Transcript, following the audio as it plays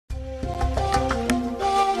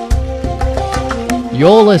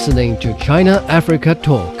You're listening to China Africa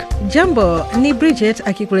Talk. Jambo, ni Bridget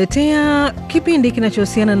akikuletea kipindi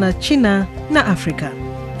kinachohusiana na China na Afrika.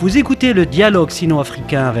 Vous écoutez le dialogue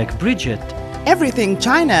sino-africain avec Bridget. Everything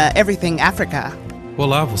China, everything Africa.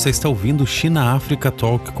 Olá, você está ouvindo China Africa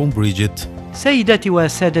Talk com Bridget. سيداتي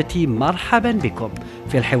وسادتي مرحبا بكم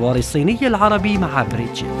في الحوار الصيني العربي مع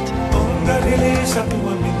بريدجيت.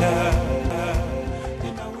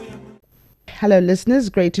 Hello listeners,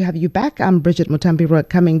 great to have you back. I'm Bridget Mutambira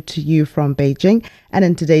coming to you from Beijing, and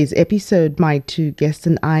in today's episode my two guests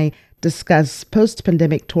and I discuss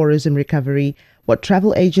post-pandemic tourism recovery, what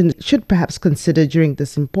travel agents should perhaps consider during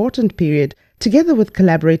this important period, together with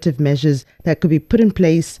collaborative measures that could be put in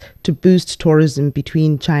place to boost tourism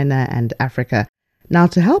between China and Africa. Now,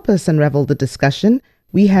 to help us unravel the discussion,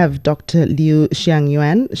 we have Dr. Liu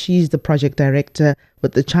Xiangyuan. She's the project director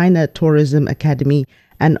with the China Tourism Academy.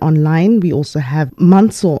 And online, we also have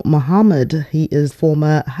Mansoor Mohammed. He is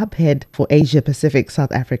former hub head for Asia Pacific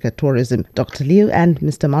South Africa Tourism. Dr. Liu and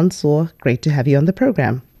Mr. Mansoor, great to have you on the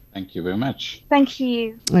program. Thank you very much. Thank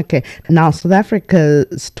you. Okay. Now, South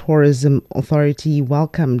Africa's Tourism Authority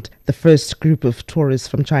welcomed the first group of tourists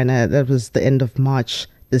from China. That was the end of March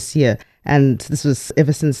this year. And this was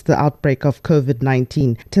ever since the outbreak of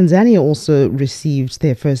COVID-19. Tanzania also received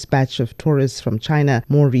their first batch of tourists from China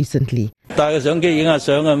more recently. I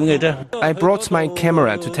brought my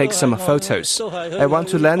camera to take some photos. I want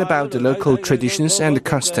to learn about the local traditions and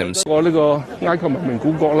customs.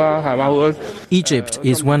 Egypt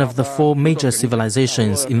is one of the four major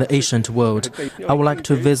civilizations in the ancient world. I would like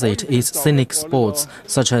to visit its scenic spots,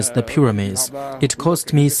 such as the pyramids. It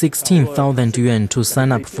cost me 16,000 yuan to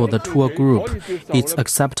sign up for the tour group. It's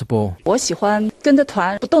acceptable. I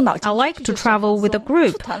like to travel with a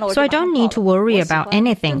group, so I don't need to worry about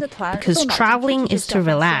anything, because traveling is to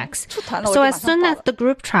relax. So as soon as the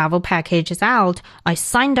group travel package is out, I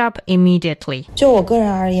signed up immediately.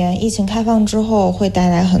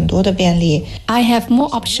 I have more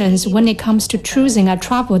options when it comes to choosing a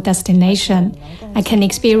travel destination. I can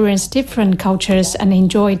experience different cultures and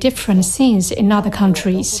enjoy different scenes in other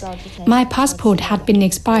countries. My passport had been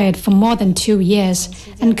expired for more than 2 years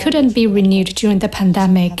and couldn't be renewed during the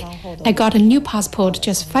pandemic. I got a new passport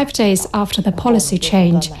just 5 days after the policy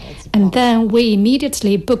change. And then we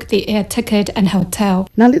immediately booked the air ticket and hotel.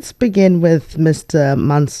 Now let's begin with Mr.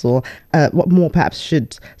 Mansoor. What more perhaps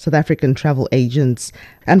should South African travel agents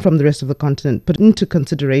and from the rest of the continent put into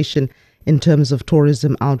consideration in terms of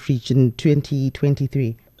tourism outreach in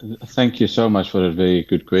 2023? Thank you so much for a very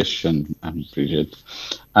good question, Bridget.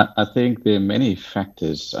 I think there are many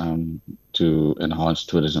factors to enhance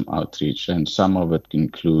tourism outreach, and some of it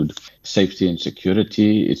include safety and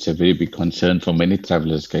security. It's a very big concern for many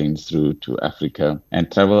travelers going through to Africa, and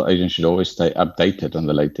travel agents should always stay updated on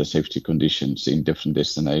the latest safety conditions in different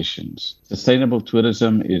destinations. Sustainable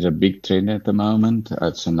tourism is a big trend at the moment.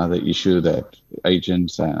 It's another issue that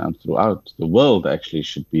agents throughout the world actually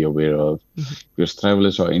should be aware of, because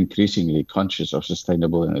travelers are increasingly conscious of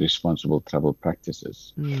sustainable and responsible travel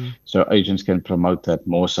practices. So agents can promote that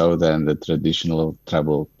more so than the traditional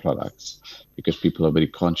travel products, because people are very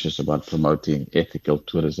conscious about promoting ethical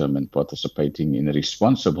tourism and participating in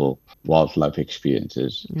responsible wildlife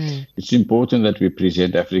experiences. It's important that we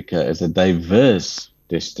present Africa as a diverse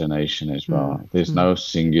destination as well. There's no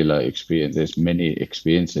singular experience. There's many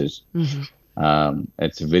experiences.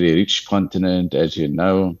 It's a very rich continent, as you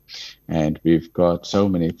know, and we've got so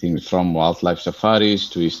many things from wildlife safaris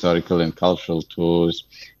to historical and cultural tours,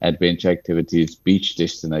 adventure activities, beach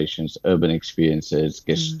destinations, urban experiences,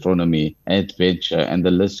 gastronomy, adventure, and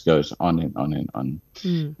the list goes on and on and on.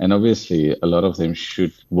 And obviously, a lot of them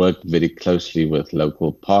should work very closely with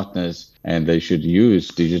local partners, and they should use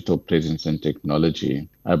digital presence and technology.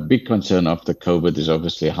 A big concern after COVID is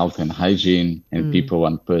obviously health and hygiene, and people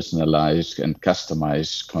want personalized and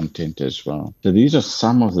customized content as well. So these are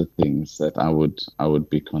some of the things that I would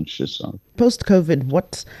be conscious of. Post-COVID,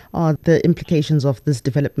 what are the implications of this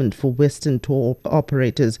development for Western tour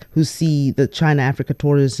operators who see the China-Africa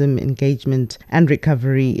tourism engagement and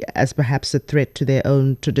recovery as perhaps a threat to their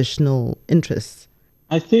own traditional interests?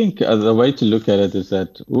 I think the way to look at it is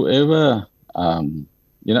that whoever,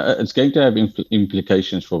 it's going to have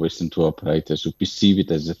implications for Western tour operators who perceive it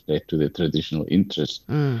as a threat to their traditional interests.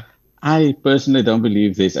 I personally don't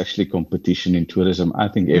believe there's actually competition in tourism. I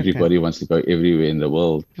think everybody wants to go everywhere in the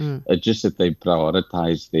world. It's just that they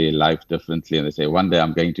prioritize their life differently, and they say, one day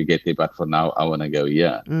I'm going to get there, but for now I want to go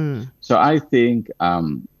here. So I think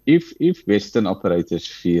if Western operators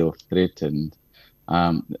feel threatened,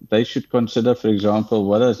 they should consider, for example,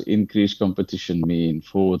 what does increased competition mean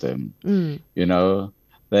for them?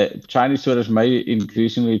 The Chinese tourists may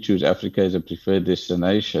increasingly choose Africa as a preferred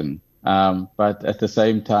destination. But at the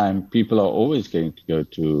same time, people are always going to go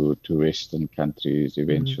to Western countries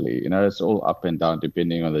eventually. It's all up and down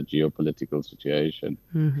depending on the geopolitical situation.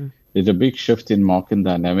 There's a big shift in market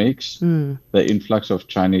dynamics. The influx of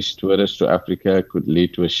Chinese tourists to Africa could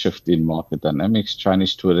lead to a shift in market dynamics.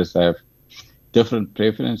 Chinese tourists have different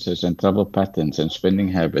preferences and travel patterns and spending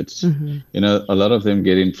habits. A lot of them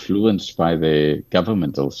get influenced by their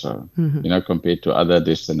government also, compared to other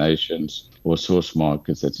destinations or source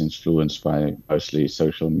markets that's influenced by mostly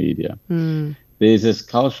social media. There's this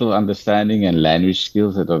cultural understanding and language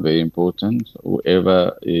skills that are very important.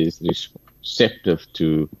 Whoever is receptive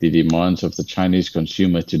to the demands of the Chinese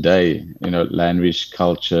consumer today, language,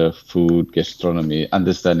 culture, food, gastronomy,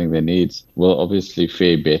 understanding their needs, will obviously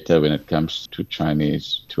fare better when it comes to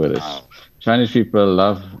Chinese tourists. Chinese people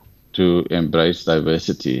love to embrace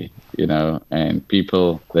diversity, and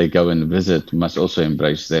people they go and visit must also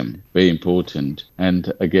embrace them. Very important.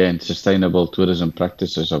 And again, sustainable tourism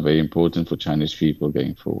practices are very important for Chinese people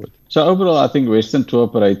going forward. So overall, I think Western tour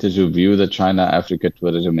operators who view the China-Africa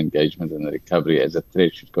tourism engagement and the recovery as a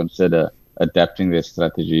threat should consider adapting their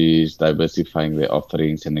strategies, diversifying their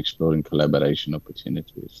offerings, and exploring collaboration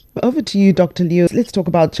opportunities. Over to you, Dr. Liu. Let's talk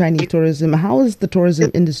about Chinese tourism. How is the tourism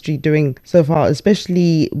industry doing so far,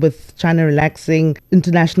 especially with China relaxing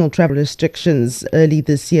international travel restrictions early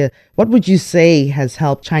this year? What would you say has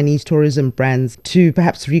helped Chinese tourism brands to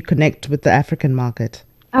perhaps reconnect with the African market?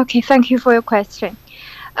 Okay, thank you for your question.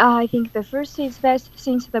 I think the first is that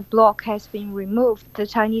since the block has been removed, the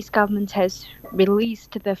Chinese government has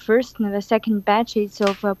released the first and the second batches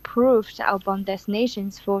of approved outbound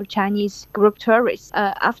destinations for Chinese group tourists.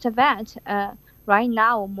 After that, right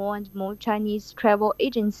now, more and more Chinese travel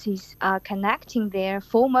agencies are connecting their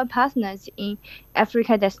former partners in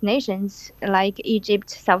Africa destinations like Egypt,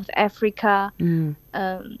 South Africa,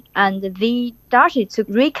 and they started to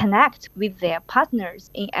reconnect with their partners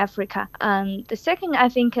in Africa. The second, I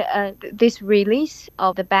think, this release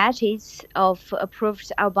of the batches of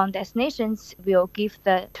approved outbound destinations will give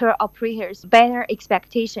the tour operators better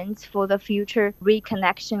expectations for the future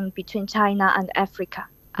reconnection between China and Africa.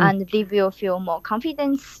 And they will feel more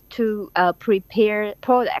confidence to prepare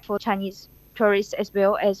product for Chinese tourists as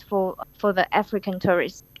well as for the African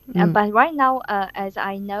tourists. But right now, as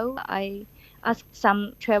I know, I asked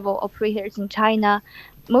some travel operators in China.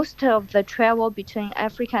 Most of the travel between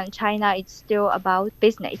Africa and China is still about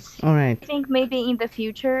business. All right. I think maybe in the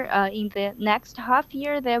future, in the next half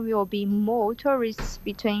year, there will be more tourists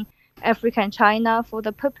between Africa and China for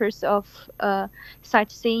the purpose of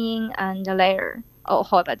sightseeing and leisure or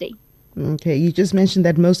holiday. Okay, you just mentioned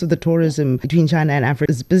that most of the tourism between China and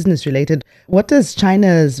Africa is business related. What does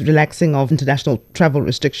China's relaxing of international travel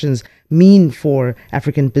restrictions mean for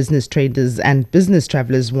African business traders and business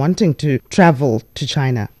travelers wanting to travel to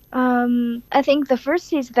China? I think the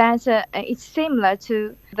first is that it's similar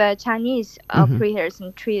to the Chinese operators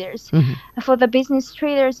and traders. For the business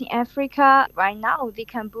traders in Africa, right now they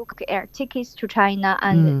can book air tickets to China,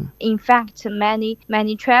 and in fact,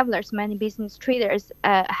 many travelers, many business traders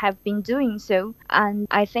have been doing so. And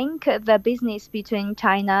I think the business between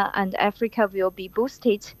China and Africa will be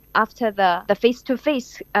boosted after the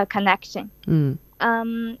face-to-face connection.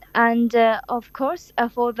 And of course,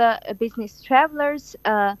 for the business travelers,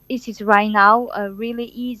 it is right now really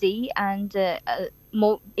easy and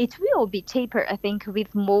more. It will be cheaper, I think,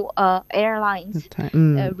 with more airlines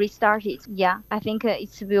restarted. Yeah, I think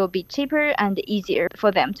it will be cheaper and easier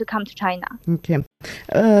for them to come to China. Okay.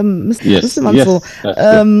 Mr. Mansell,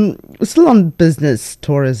 still on business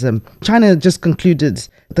tourism, China just concluded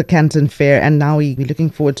the Canton Fair and now we're looking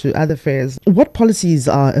forward to other fairs. What policies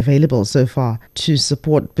are available so far to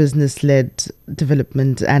support business-led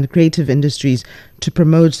development and creative industries to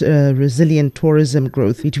promote resilient tourism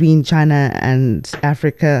growth between China and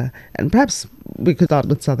Africa? And perhaps we could start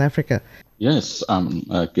with South Africa. Yes,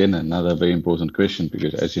 again, another very important question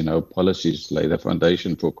because, as you know, policies lay the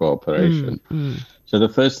foundation for cooperation. So the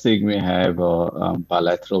first thing we have are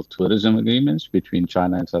bilateral tourism agreements between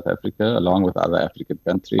China and South Africa, along with other African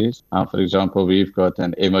countries. For example, we've got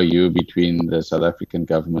an MOU between the South African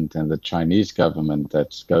government and the Chinese government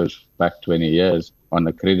that goes back 20 years on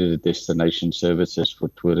accredited destination services for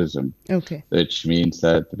tourism. Okay. Which means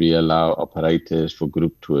that we allow operators for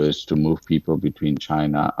group tours to move people between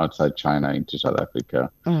China, outside China, into South Africa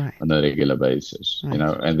on a regular basis. Right.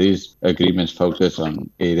 And these agreements focus on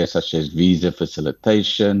areas such as visa facilitation,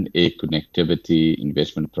 transportation, air connectivity,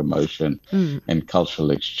 investment promotion, and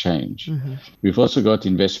cultural exchange. We've also got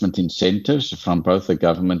investment incentives from both the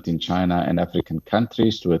government in China and African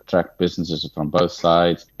countries to attract businesses from both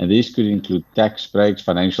sides. And these could include tax breaks,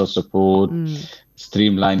 financial support,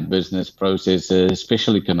 streamlined business processes,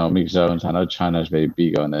 special economic zones. I know China is very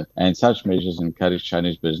big on it. And such measures encourage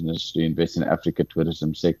Chinese business to invest in Africa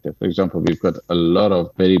tourism sector. For example, we've got a lot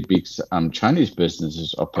of very big Chinese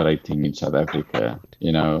businesses operating in South Africa,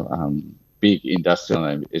 big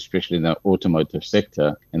industrial, especially in the automotive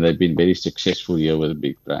sector, and they've been very successful here with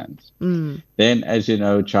big brands. Then, as you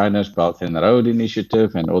know, China's Belt and Road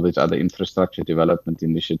Initiative and all these other infrastructure development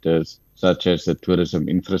initiatives, such as the tourism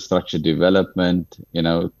infrastructure development,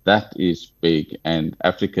 that is big. And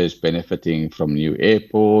Africa is benefiting from new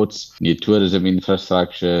airports, new tourism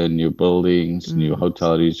infrastructure, new buildings, new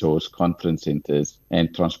hotel resorts, conference centers,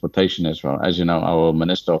 and transportation as well. As you know, our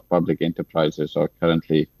Minister of Public Enterprises are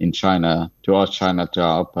currently in China to ask China to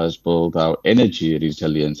help us build our energy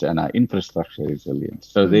resilience and our infrastructure resilience.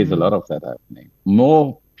 So there's a lot of that happening.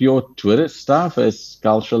 More pure tourist stuff is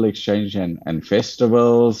cultural exchange and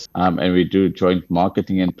festivals. And we do joint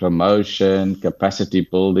marketing and promotion, capacity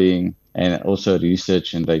building, and also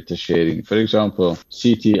research and data sharing. For example,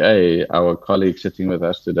 CTA, our colleague sitting with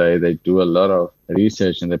us today, they do a lot of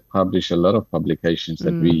research and they publish a lot of publications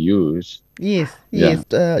that we use. Yes.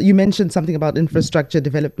 You mentioned something about infrastructure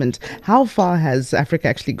development. How far has Africa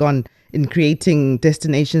actually gone in creating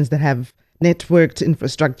destinations that have networked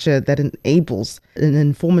infrastructure that enables an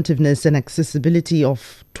informativeness and accessibility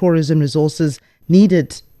of tourism resources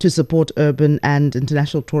needed to support urban and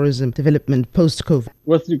international tourism development post-COVID?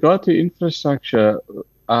 With regard to infrastructure,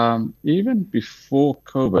 even before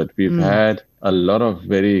COVID, we've had a lot of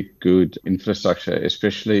very good infrastructure,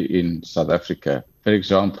 especially in South Africa. For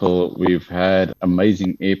example, we've had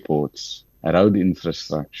amazing airports, road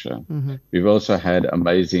infrastructure. We've also had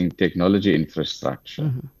amazing technology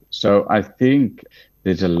infrastructure. So I think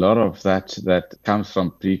there's a lot of that comes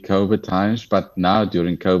from pre-COVID times, but now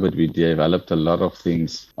during COVID, we developed a lot of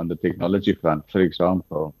things on the technology front. For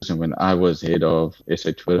example, when I was head of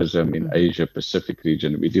SA Tourism in Asia Pacific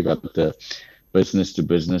region, we developed a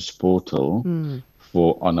business-to-business portal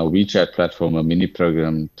on a WeChat platform, a mini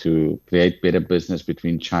program to create better business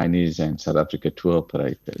between Chinese and South Africa tour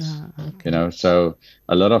operators. So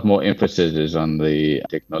a lot of more emphasis is on the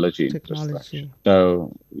technology infrastructure.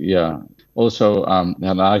 So also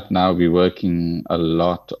right now we're working a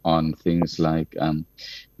lot on things like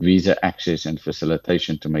visa access and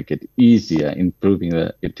facilitation to make it easier, improving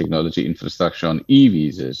the technology infrastructure on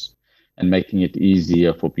e-visas and making it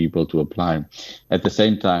easier for people to apply. At the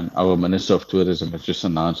same time, our Minister of Tourism has just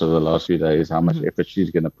announced over the last few days how much effort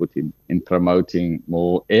she's going to put in promoting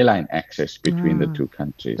more airline access between the two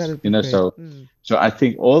countries. So I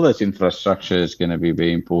think all this infrastructure is going to be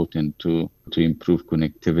very important to improve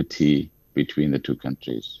connectivity between the two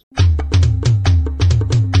countries.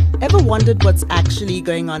 Ever wondered what's actually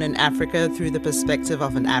going on in Africa through the perspective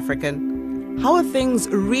of an African? How are things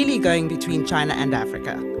really going between China and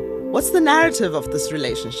Africa? What's the narrative of this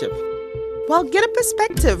relationship? Well, get a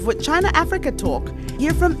perspective with China-Africa Talk.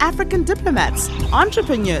 Hear from African diplomats,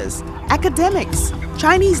 entrepreneurs, academics,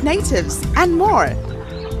 Chinese natives, and more.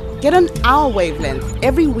 Get on our wavelength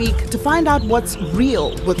every week to find out what's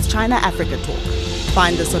real with China-Africa Talk.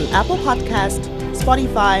 Find us on Apple Podcast,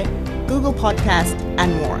 Spotify, Google Podcast,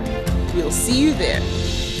 and more. We'll see you there.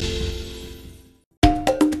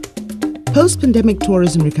 Post-pandemic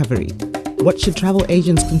tourism recovery. What should travel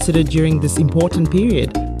agents consider during this important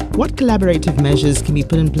period? What collaborative measures can be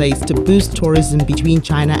put in place to boost tourism between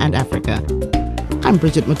China and Africa? I'm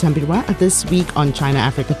Bridget Mutambirwa. This week on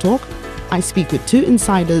China-Africa Talk, I speak with two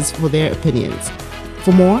insiders for their opinions.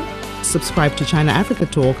 For more, subscribe to China-Africa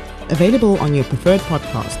Talk, available on your preferred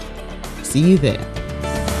podcast. See you there.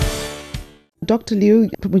 Dr. Liu,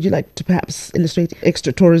 would you like to perhaps illustrate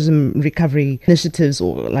extra tourism recovery initiatives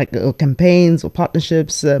or campaigns or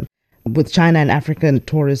partnerships with China and African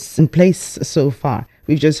tourists in place so far?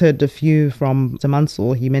 We've just heard a few from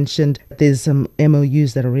Mansour. He mentioned there's some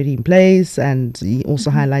MOUs that are already in place, and he also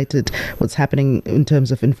highlighted what's happening in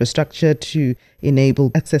terms of infrastructure to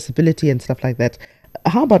enable accessibility and stuff like that.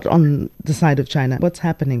 How about on the side of China? What's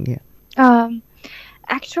happening here?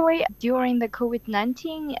 Actually, during the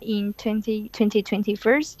COVID-19 in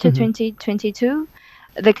 2021 to 2022,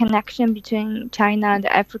 the connection between China and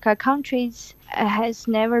Africa countries has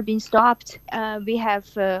never been stopped. We have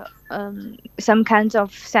some kinds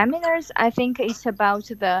of seminars. I think it's about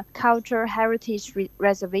the cultural heritage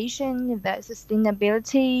reservation, the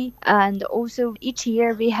sustainability, and also each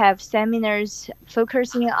year we have seminars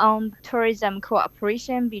focusing on tourism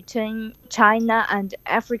cooperation between China and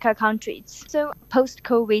Africa countries. So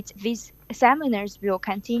post-COVID, these seminars will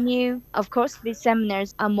continue. Of course, these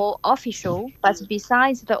seminars are more official, but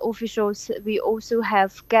besides the officials, we also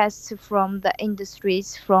have guests from the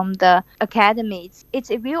industries, from the academies. It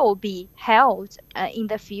will be held in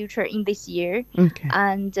the future in this year. Okay.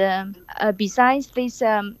 And besides these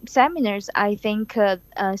seminars, I think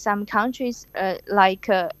some countries like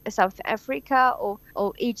South Africa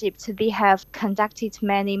or Egypt, they have conducted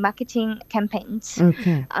many marketing campaigns.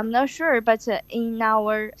 Okay. I'm not sure, but in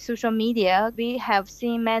our social media, we have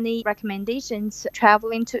seen many recommendations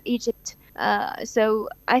traveling to Egypt. So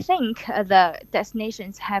I think the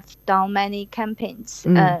destinations have done many campaigns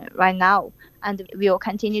right now, and will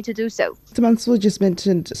continue to do so. Mr. Mansour just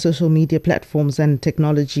mentioned social media platforms and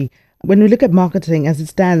technology. When we look at marketing as it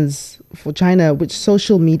stands for China, which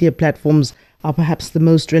social media platforms are perhaps the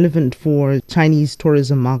most relevant for Chinese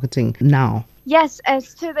tourism marketing now? Yes,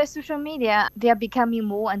 as to the social media, they are becoming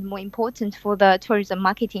more and more important for the tourism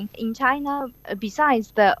marketing. In China,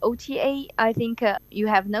 besides the OTA, I think you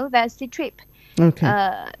have known that Ctrip.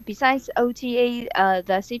 Okay. Besides OTA,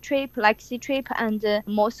 the Ctrip and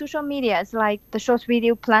more social medias like the short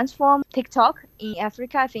video platform, TikTok in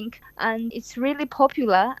Africa, I think. And it's really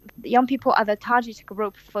popular. Young people are the target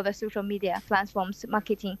group for the social media platforms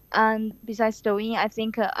marketing. And besides Douyin, I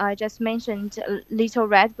think I just mentioned Little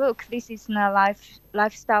Red Book. This is a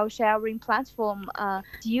lifestyle sharing platform.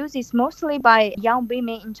 Used mostly by young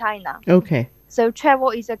women in China. Okay. So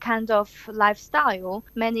travel is a kind of lifestyle.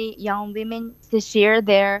 Many young women share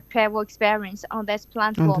their travel experience on this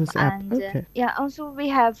platform. On this app. And Okay. also we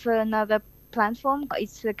have another platform.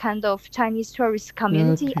 It's a kind of Chinese tourist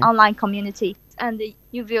community, Okay. online community. And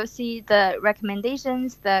you will see the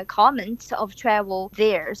recommendations, the comments of travel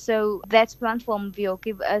there. So that platform will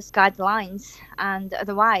give us guidelines and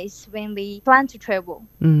advice when we plan to travel.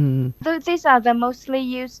 So these are the mostly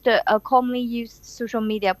used, commonly used social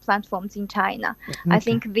media platforms in China. I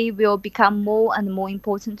think they will become more and more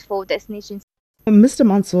important for destinations. Mr.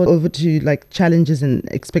 Mansour, over to challenges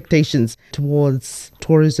and expectations towards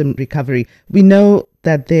tourism recovery. We know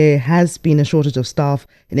that there has been a shortage of staff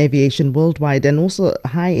in aviation worldwide and also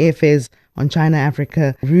high airfares on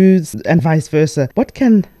China-Africa routes and vice versa. What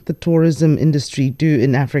can the tourism industry do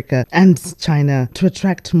in Africa and China to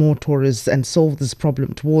attract more tourists and solve this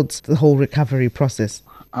problem towards the whole recovery process?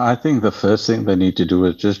 I think the first thing they need to do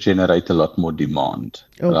is just generate a lot more demand,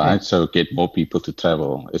 right? So get more people to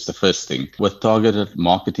travel is the first thing. With targeted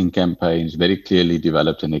marketing campaigns very clearly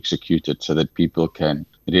developed and executed so that people can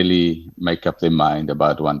really make up their mind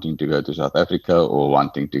about wanting to go to South Africa or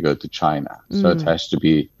wanting to go to China. So it has to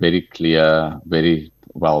be very clear, very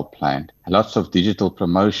well planned. Lots of digital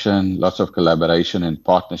promotion, lots of collaboration and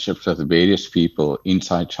partnerships with various people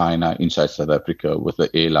inside China, inside South Africa, with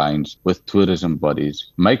the airlines, with tourism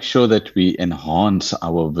bodies. Make sure that we enhance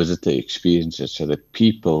our visitor experiences so that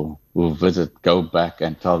people who visit go back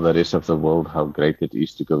and tell the rest of the world how great it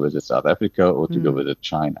is to go visit South Africa or to go visit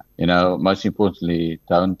China. Most importantly,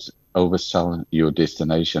 don't oversell your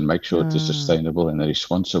destination. Make sure it is sustainable and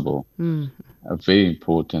responsible. Very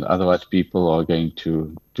important. Otherwise, people are going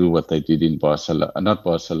to do what they did in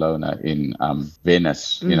in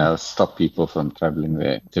Venice, stop people from traveling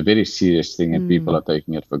there. It's a very serious thing and people are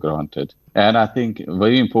taking it for granted. And I think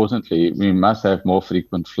very importantly, we must have more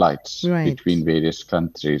frequent flights between various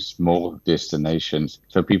countries, more destinations,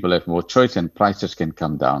 so people have more choice and prices can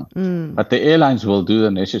come down. But the airlines will do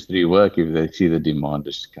the necessary work if they see the demand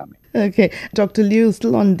is coming. Okay. Dr. Liu,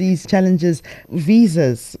 still on these challenges,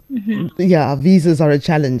 visas. Yeah, visas are a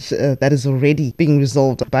challenge that is already being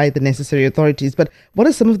resolved by the necessary authorities. But what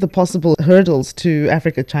are some of the possible hurdles to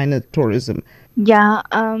Africa-China tourism? Yeah,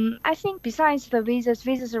 I think besides the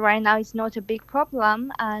visas right now is not a big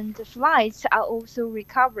problem, and the flights are also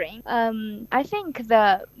recovering. I think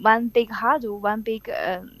the one big hurdle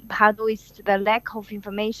is the lack of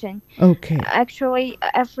information. Okay. Actually,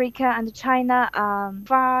 Africa and China are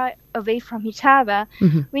far away from each other.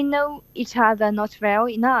 We know each other not well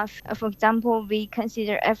enough. For example, we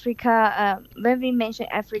consider Africa, when we mention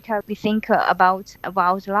Africa, we think about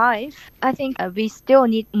wildlife. I think we still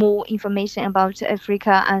need more information about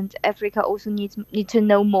Africa, and Africa also need to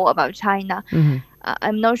know more about China.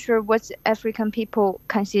 I'm not sure what African people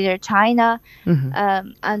consider China.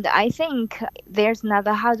 And I think there's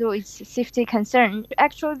another hurdle, it's safety concern.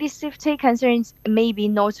 Actually, this safety concern is maybe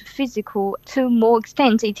not physical. To more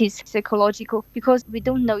extent, it is psychological, because we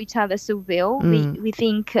don't know each other so well. We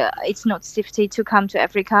think it's not safety to come to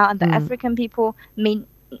Africa, and the African people may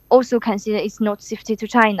also consider it's not safety to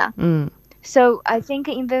China. So I think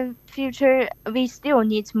in the future, we still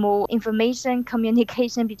need more information,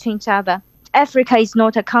 communication between each other. Africa is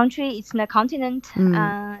not a country, it's a continent.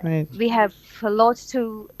 Right. We have a lot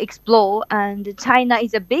to explore, and China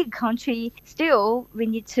is a big country. Still, we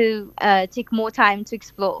need to take more time to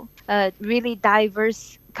explore really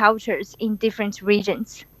diverse cultures in different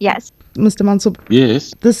regions. Yes. Mr. Mansour,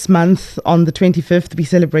 Yes. this month on the 25th, we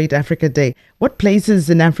celebrate Africa Day. What places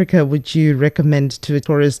in Africa would you recommend to a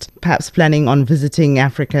tourist perhaps planning on visiting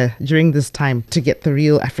Africa during this time to get the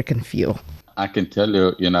real African feel? I can tell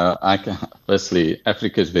you, firstly,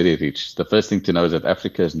 Africa is very rich. The first thing to know is that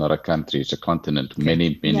Africa is not a country, it's a continent.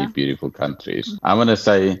 Many beautiful countries. I want to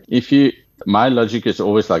say, my logic is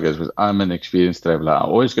always like this, because I'm an experienced traveler. I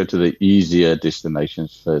always go to the easier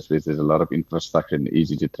destinations first, where there's a lot of infrastructure and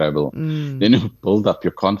easy to travel. Then you build up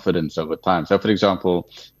your confidence over time. So, for example,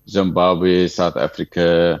 Zimbabwe, South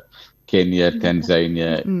Africa, Kenya,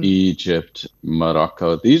 Tanzania, Egypt,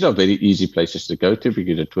 Morocco. These are very easy places to go to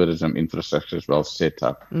because the tourism infrastructure is well set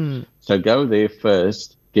up. So go there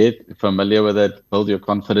first, get familiar with it, build your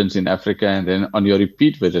confidence in Africa, and then on your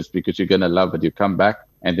repeat visits, because you're going to love it, you come back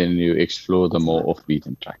and then you explore the more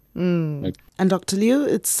off-beaten track. And Dr. Liu,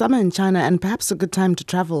 it's summer in China and perhaps a good time to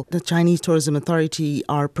travel. The Chinese Tourism Authority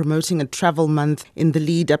are promoting a travel month in the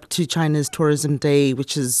lead up to China's Tourism Day,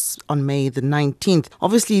 which is on May the 19th.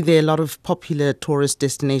 Obviously, there are a lot of popular tourist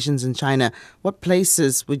destinations in China. What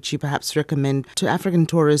places would you perhaps recommend to African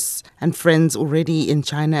tourists and friends already in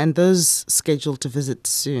China and those scheduled to visit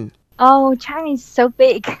soon? Oh, China is so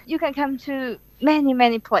big. You can come to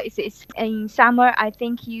many places. In summer, I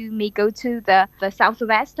think you may go to the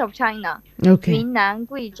southwest of China. Okay. Yunnan,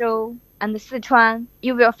 Guizhou, and Sichuan.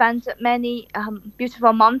 You will find many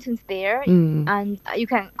beautiful mountains there, and you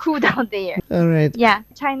can cool down there. All right. Yeah,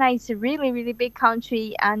 China is a really big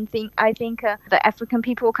country, and I think the African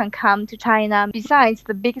people can come to China. Besides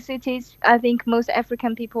the big cities, I think most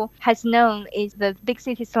African people has known is the big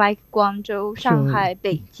cities like Guangzhou, Shanghai,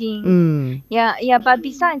 Beijing. Yeah. But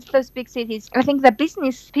besides those big cities, I think the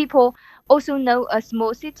business people also know a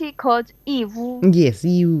small city called Yiwu. Yes,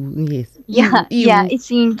 yes. Yeah, it's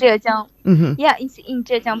in Zhejiang. Yeah, it's in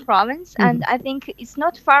Zhejiang province, and I think it's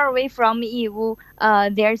not far away from Yiwu.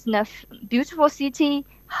 There's a beautiful city,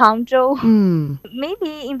 Hangzhou.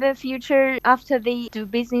 Maybe in the future, after they do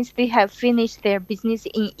business, they have finished their business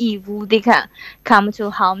in Yiwu, they can come to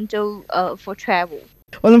Hangzhou for travel.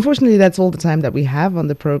 Well, unfortunately, that's all the time that we have on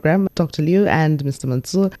the program. Dr. Liu and Mr.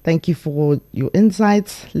 Mansour, thank you for your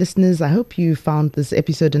insights. Listeners, I hope you found this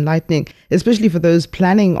episode enlightening, especially for those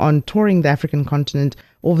planning on touring the African continent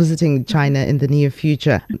or visiting China in the near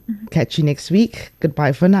future. Catch you next week.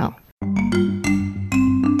 Goodbye for now.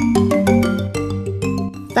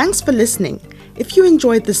 Thanks for listening. If you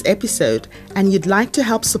enjoyed this episode and you'd like to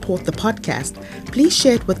help support the podcast, please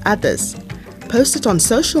share it with others. Post it on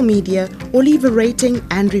social media or leave a rating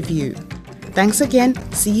and review. Thanks again.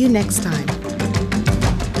 See you next time.